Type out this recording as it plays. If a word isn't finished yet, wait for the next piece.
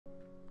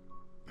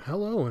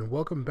Hello and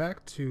welcome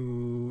back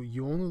to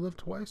You Only Live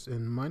Twice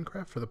in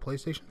Minecraft for the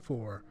PlayStation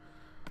 4.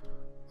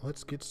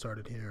 Let's get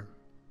started here.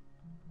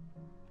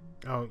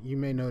 Oh, you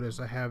may notice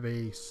I have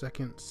a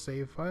second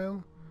save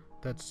file.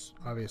 That's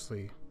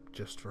obviously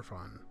just for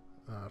fun.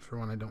 For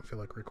when I don't feel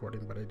like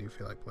recording, but I do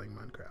feel like playing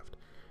Minecraft.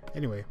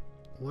 Anyway,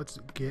 let's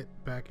get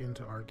back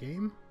into our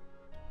game.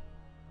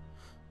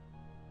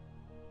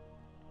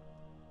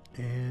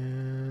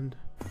 And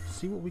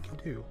see what we can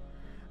do.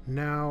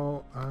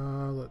 Now,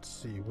 let's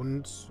see.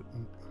 When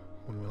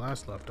we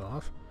last left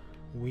off,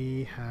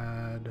 we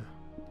had...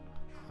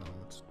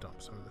 let's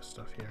dump some of this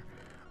stuff here.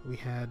 We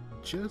had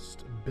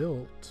just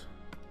built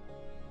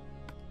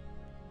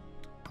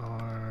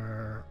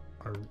our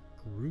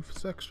roof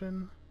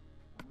section,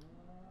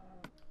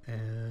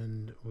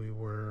 and we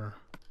were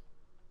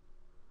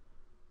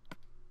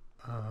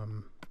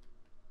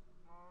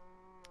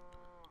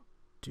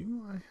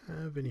do I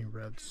have any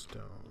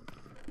redstone?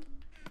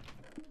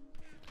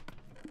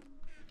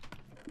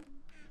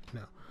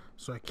 No,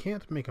 so I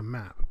can't make a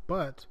map,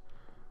 but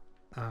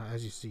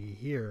as you see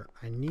here,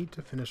 I need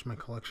to finish my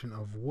collection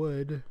of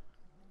wood,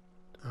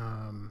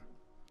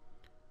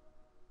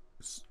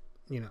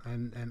 you know,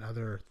 and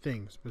other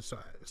things.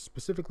 Besides,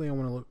 specifically, I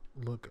want to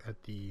look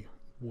at the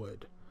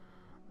wood.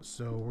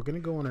 So we're gonna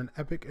go on an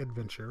epic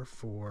adventure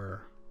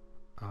for,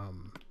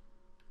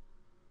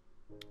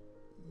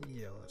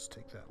 yeah, let's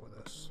take that with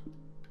us.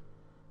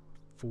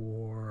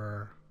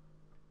 For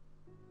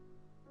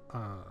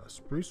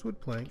spruce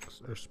wood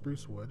planks, or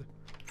spruce wood,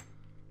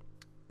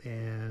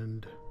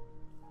 and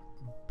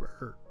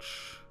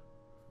birch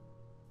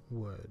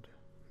wood.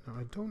 Now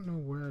I don't know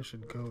where I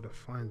should go to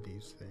find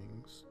these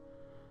things.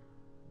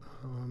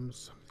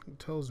 Something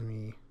tells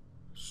me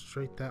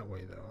straight that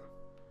way though.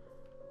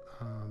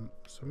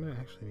 So I'm gonna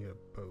actually need a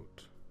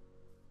boat.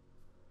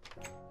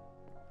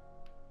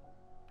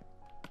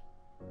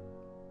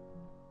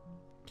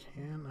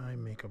 Can I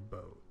make a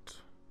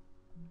boat?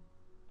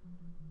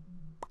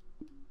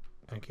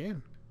 I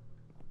can.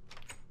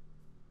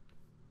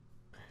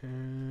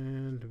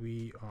 And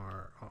we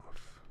are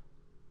off.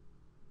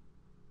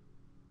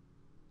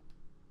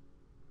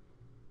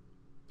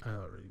 I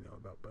already know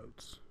about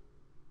boats.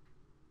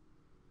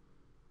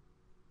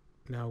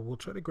 Now we'll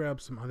try to grab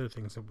some other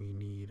things that we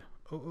need.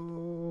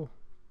 Oh.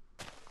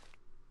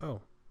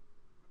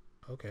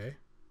 Okay.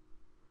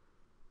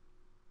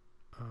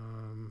 Did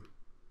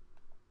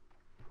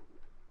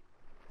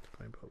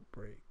my boat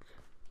break?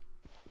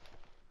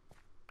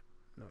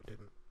 No, it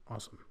didn't.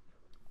 Awesome.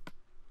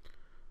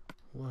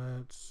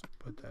 Let's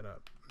put that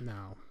up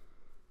now.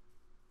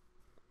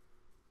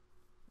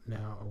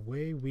 Now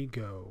away we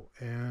go,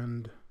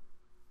 and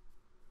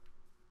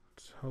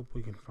let's hope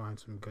we can find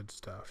some good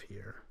stuff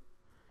here.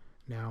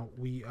 Now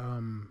we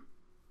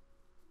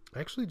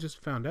actually just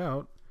found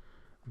out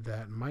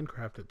that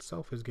Minecraft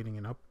itself is getting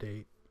an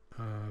update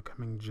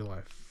coming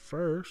July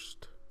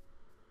 1st,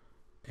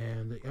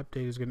 and the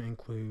update is going to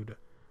include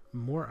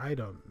more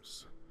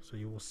items. So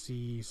you will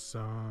see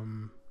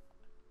some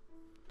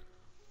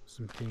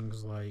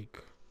things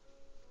like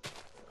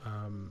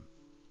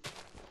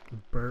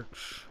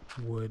birch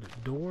wood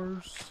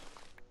doors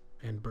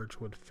and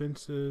birch wood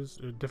fences,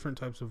 or different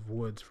types of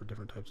woods for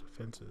different types of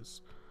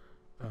fences,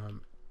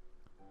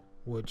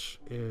 which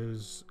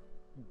is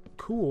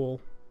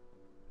cool,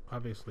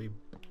 obviously,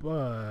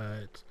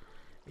 but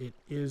it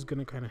is going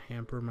to kind of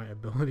hamper my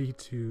ability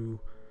to,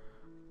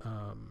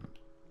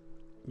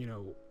 you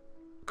know,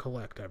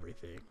 collect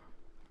everything,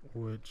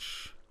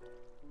 which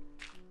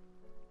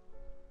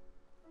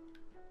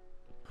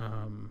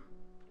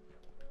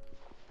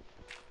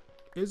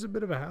is a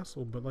bit of a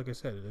hassle, but like I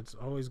said, it's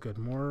always good.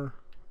 More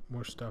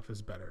stuff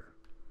is better.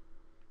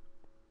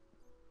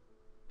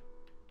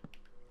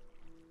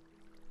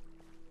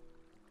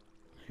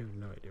 I have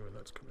no idea where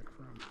that's coming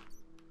from.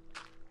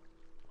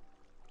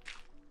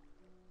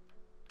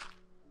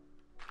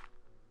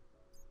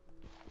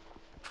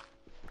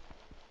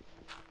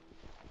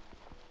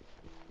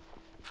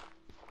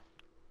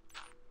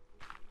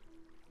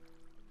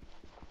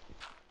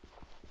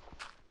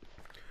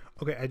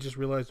 Okay, I just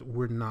realized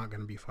we're not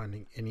going to be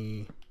finding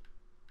any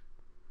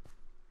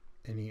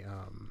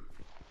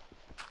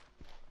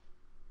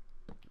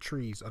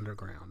trees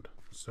underground,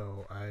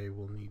 so I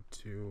will need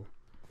to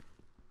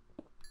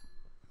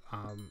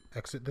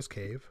exit this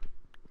cave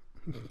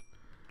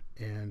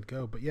and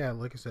go. But yeah,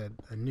 like I said,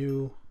 a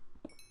new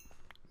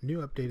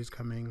update is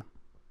coming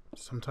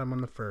sometime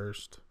on the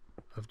 1st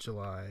of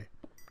July,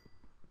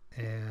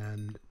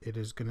 and it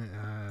is going to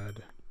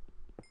add,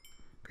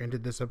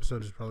 granted this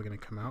episode is probably going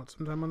to come out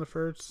sometime on the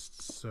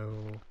 1st,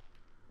 so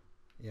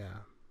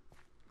yeah.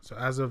 So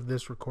as of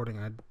this recording,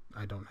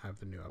 I don't have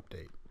the new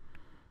update,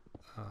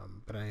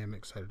 but I am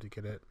excited to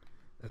get it.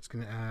 It's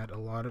going to add a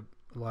lot of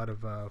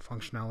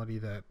functionality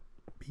that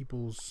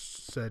people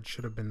said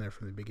should have been there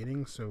from the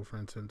beginning. So for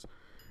instance,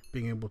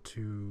 being able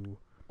to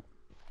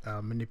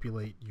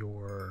manipulate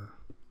your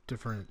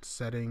different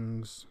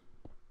settings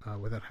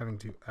without having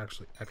to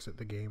actually exit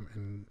the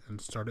game and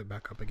start it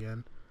back up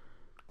again.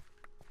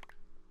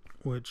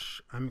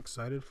 which I'm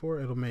excited for.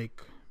 It'll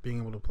make being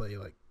able to play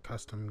like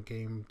custom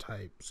game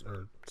types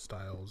or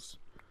styles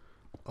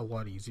a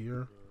lot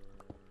easier.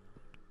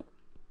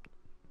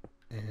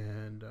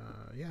 And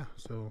yeah,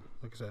 so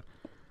like I said,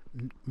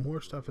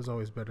 more stuff is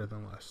always better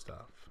than less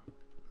stuff.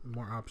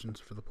 More options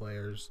for the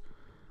players.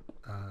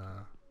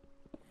 Oh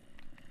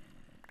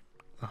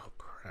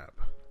crap.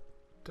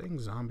 Dang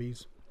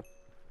zombies.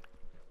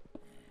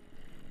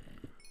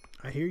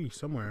 I hear you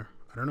somewhere.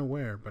 I don't know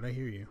where, but I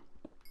hear you.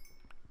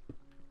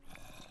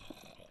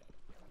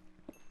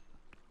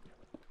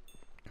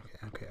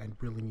 Okay, I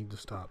really need to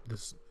stop.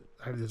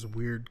 I have this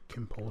weird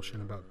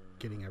compulsion about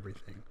getting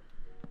everything.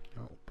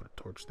 Oh, put a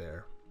torch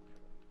there.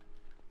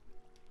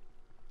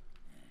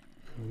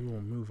 And we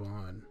will move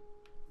on.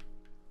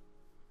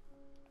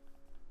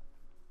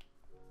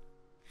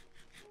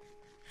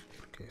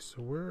 Okay,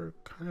 so we're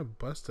kind of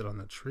busted on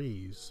the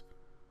trees.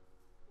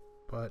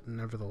 But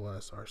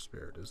nevertheless, our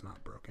spirit is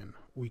not broken.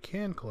 We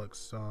can collect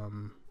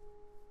some...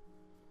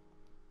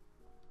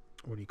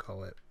 what do you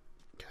call it?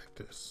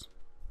 Cactus.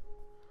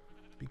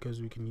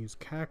 Because we can use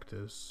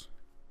cactus.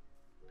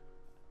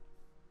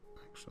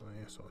 Actually,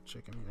 I saw a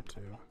chicken here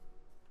too.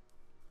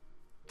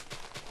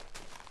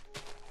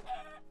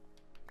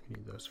 We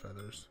need those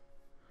feathers.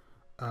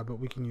 But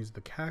we can use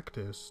the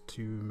cactus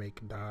to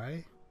make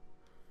dye.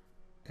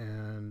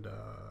 And,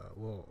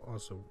 well,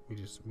 also,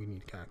 we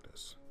need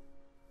cactus.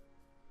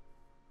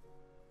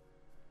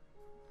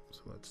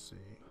 So let's see.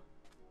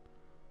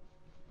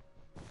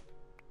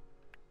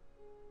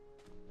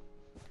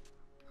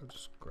 I'll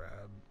just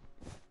grab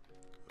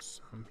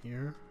some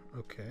here.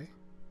 Okay.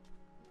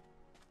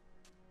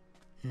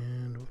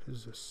 And what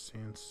is this?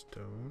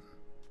 Sandstone.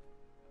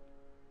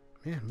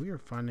 Man, we are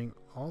finding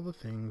all the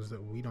things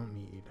that we don't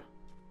need.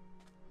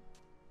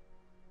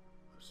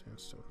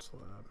 Sandstone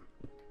slab.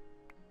 I'll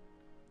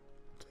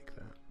take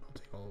that. I'll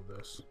take all of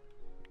this.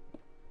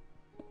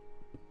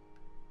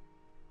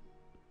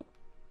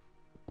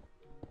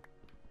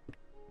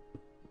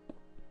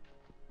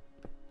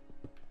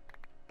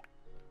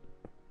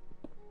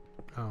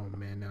 Oh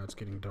man, now it's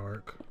getting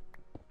dark.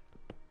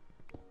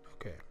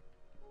 Okay.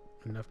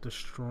 Enough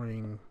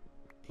destroying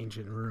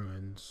ancient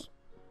ruins.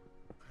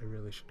 I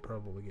really should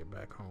probably get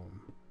back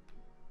home.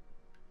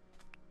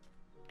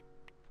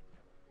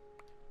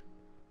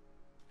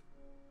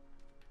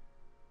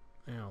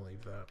 And I'll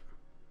leave that.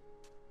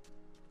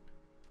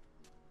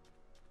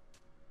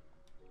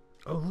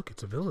 Oh look,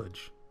 it's a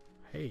village.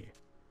 Hey,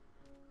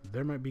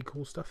 there might be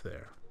cool stuff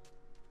there.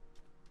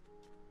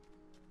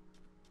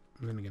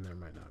 And then again, there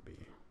might not be.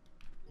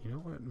 You know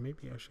what?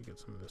 Maybe I should get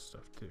some of this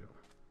stuff too.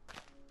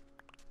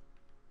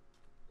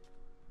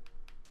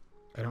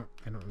 I don't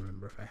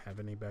remember if I have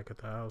any back at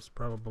the house.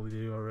 Probably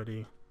do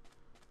already.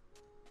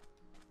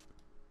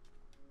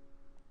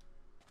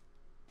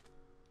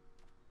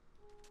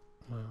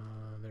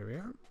 There we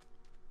are.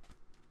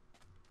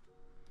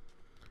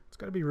 It's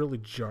gotta be really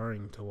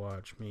jarring to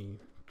watch me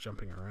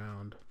jumping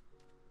around.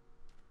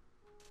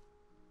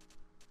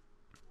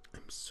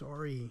 I'm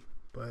sorry,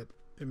 but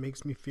it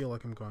makes me feel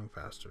like I'm going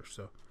faster,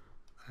 so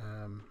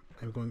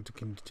I'm going to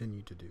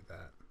continue to do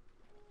that.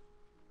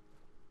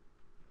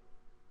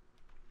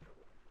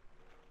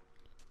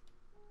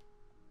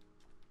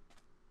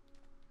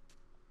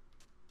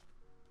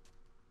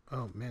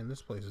 Oh man,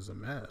 this place is a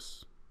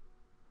mess.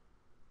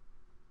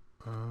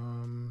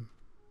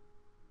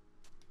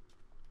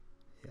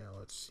 Yeah,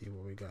 let's see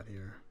what we got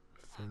here.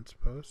 Fence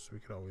posts we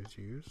could always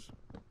use.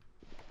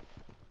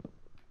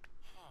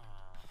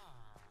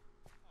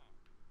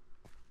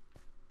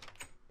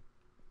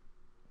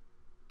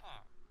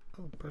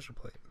 Oh, pressure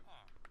plate.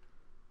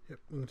 Yep,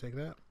 we can take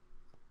that.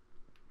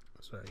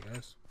 Sorry,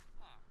 guys.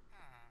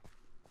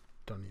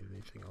 Don't need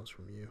anything else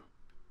from you.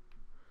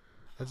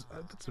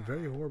 That's a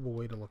very horrible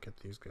way to look at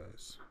these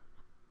guys.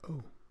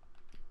 Oh.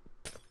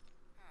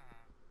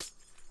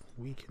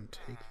 We can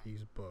take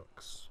these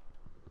books.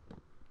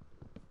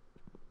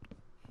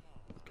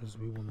 Because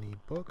we will need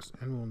books,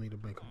 and we'll need to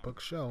make a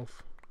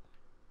bookshelf.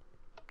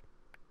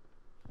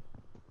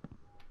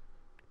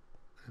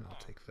 And I'll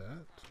take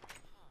that.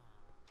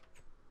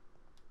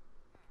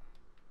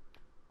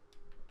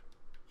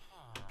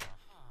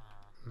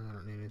 No, I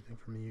don't need anything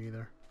from you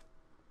either.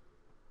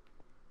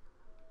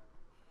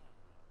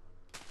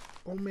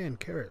 Oh man,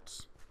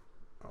 carrots.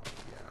 Oh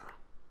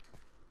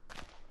yeah.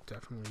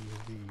 Definitely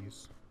use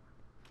these.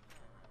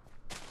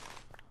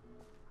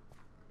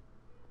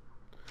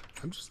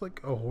 I'm just like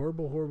a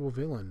horrible, horrible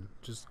villain.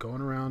 Just going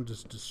around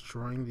just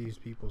destroying these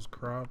people's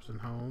crops and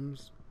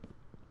homes.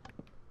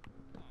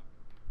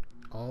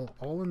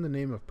 All in the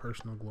name of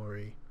personal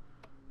glory.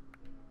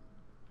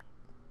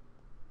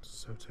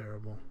 So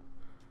terrible.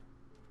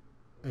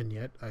 And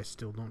yet, I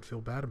still don't feel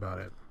bad about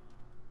it.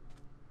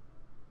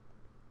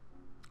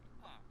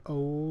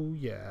 Oh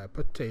yeah,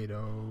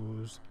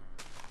 potatoes.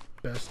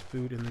 Best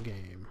food in the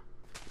game.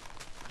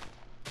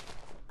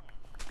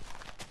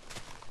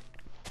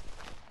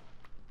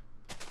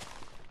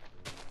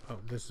 Oh,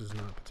 this is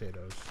not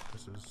potatoes.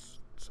 This is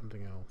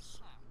something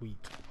else.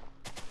 Wheat.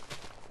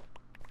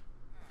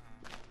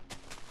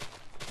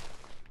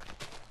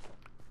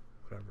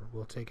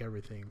 we'll take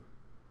everything.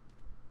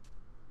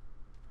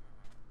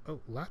 Oh,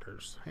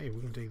 ladders. Hey,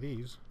 we can take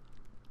these.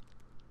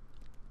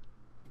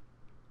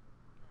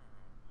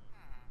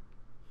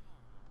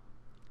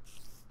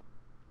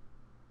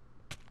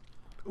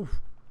 Oof.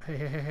 Hey,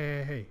 hey, hey, hey,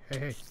 hey, hey, hey,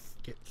 hey.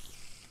 Get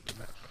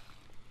back.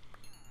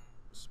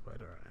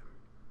 Spider eye.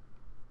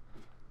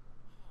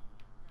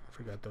 I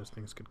forgot those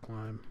things could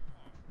climb.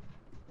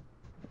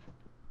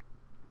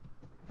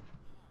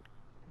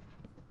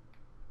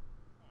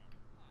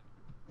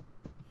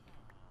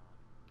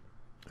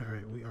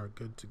 Alright, we are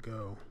good to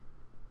go.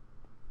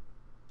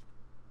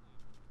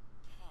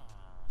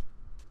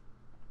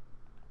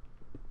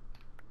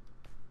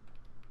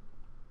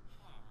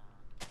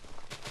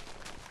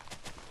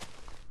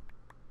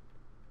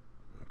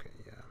 Okay,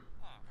 yeah.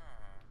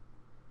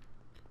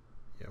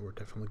 Yeah, we're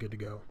definitely good to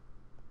go.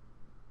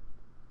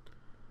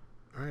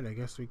 Alright, I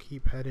guess we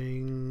keep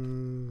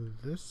heading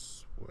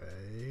this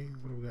way.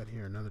 What do we got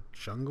here? Another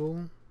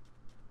jungle?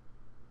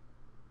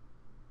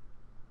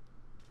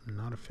 I'm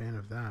not a fan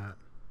of that.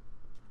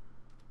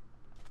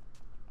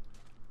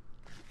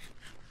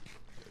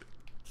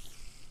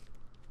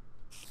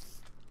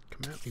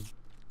 Come at me,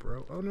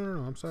 bro. Oh, no,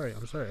 no, no. I'm sorry.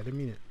 I'm sorry. I didn't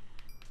mean it.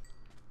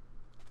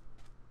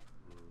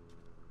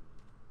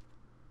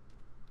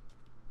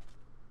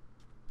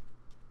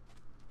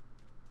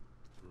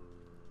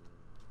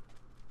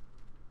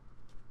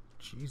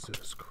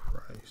 Jesus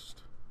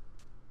Christ.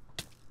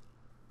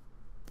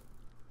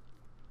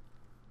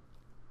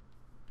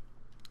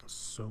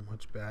 So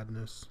much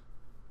badness.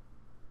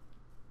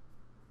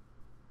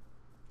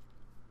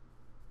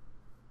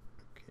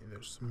 Okay,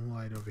 there's some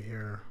light over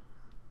here.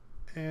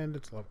 And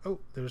it's lava. Oh,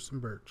 there's some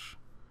birch.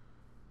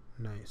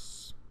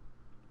 Nice.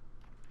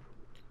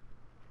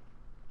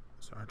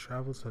 So our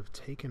travels have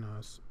taken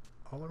us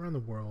all around the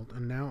world,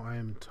 and now I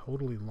am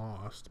totally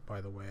lost, by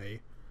the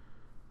way.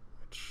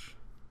 Which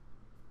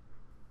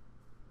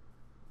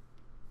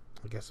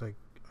I guess I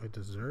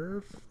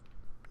deserve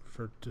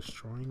for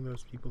destroying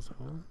those people's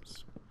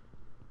homes?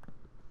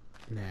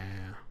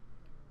 Nah.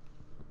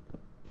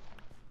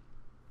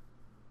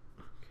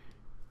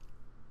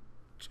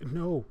 Okay.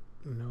 No.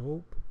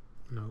 Nope.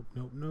 Nope,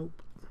 nope, nope.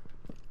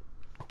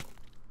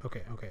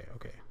 Okay, okay,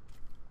 okay.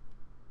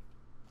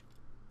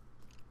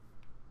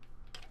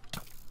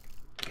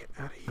 Get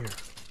out of here.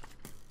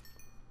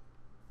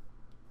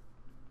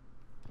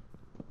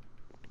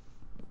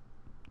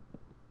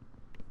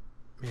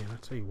 Man, I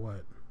tell you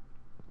what.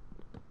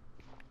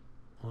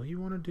 All you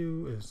want to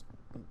do is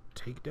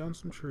take down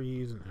some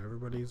trees and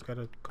everybody's got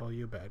to call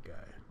you a bad guy.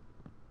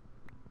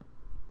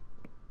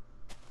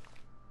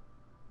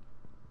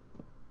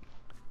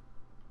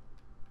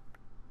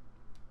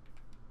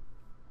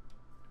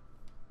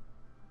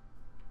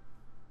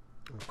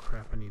 Oh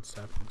crap, I need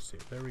saplings too.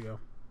 There we go.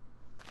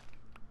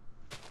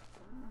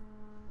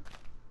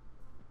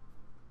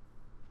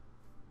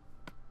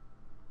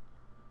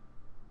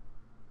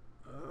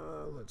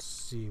 Let's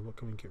see, what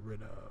can we get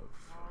rid of?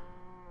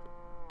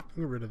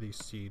 Get rid of these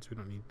seeds, we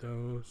don't need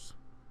those.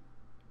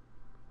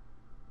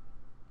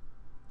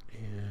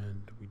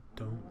 And we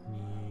don't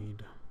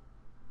need...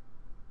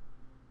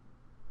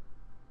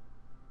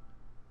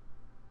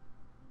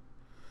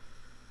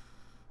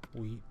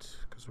 wheat,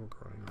 because we're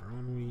growing our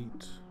own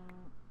wheat.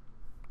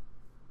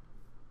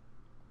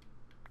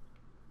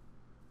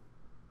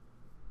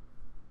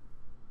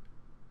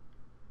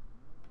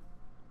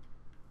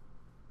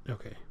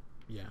 Okay,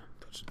 yeah,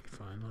 that should be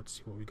fine. Let's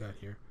see what we got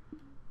here.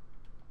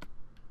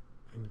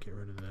 I can get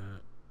rid of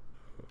that.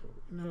 Oh,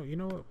 no, you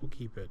know what? We'll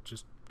keep it,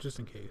 just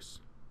in case.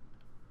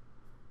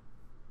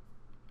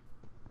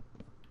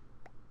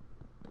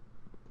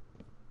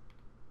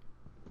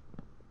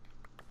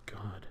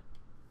 God.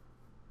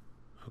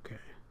 Okay,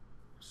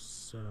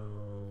 so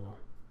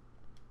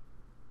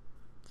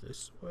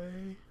this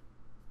way.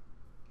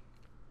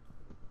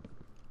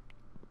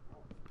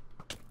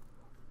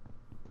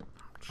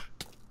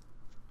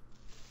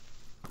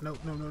 No,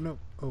 no, no, no.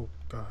 Oh,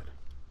 God.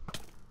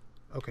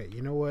 Okay,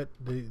 you know what?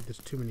 There's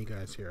too many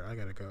guys here. I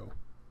gotta go.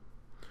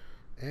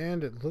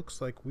 And it looks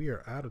like we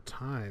are out of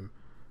time.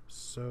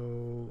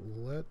 So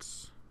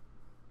let's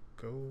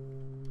go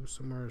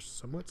somewhere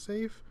somewhat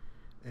safe.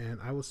 And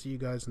I will see you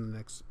guys in the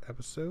next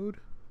episode.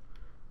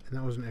 And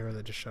that was an error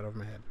that just shot over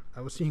my head. I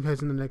will see you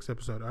guys in the next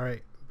episode.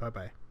 Alright,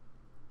 bye-bye.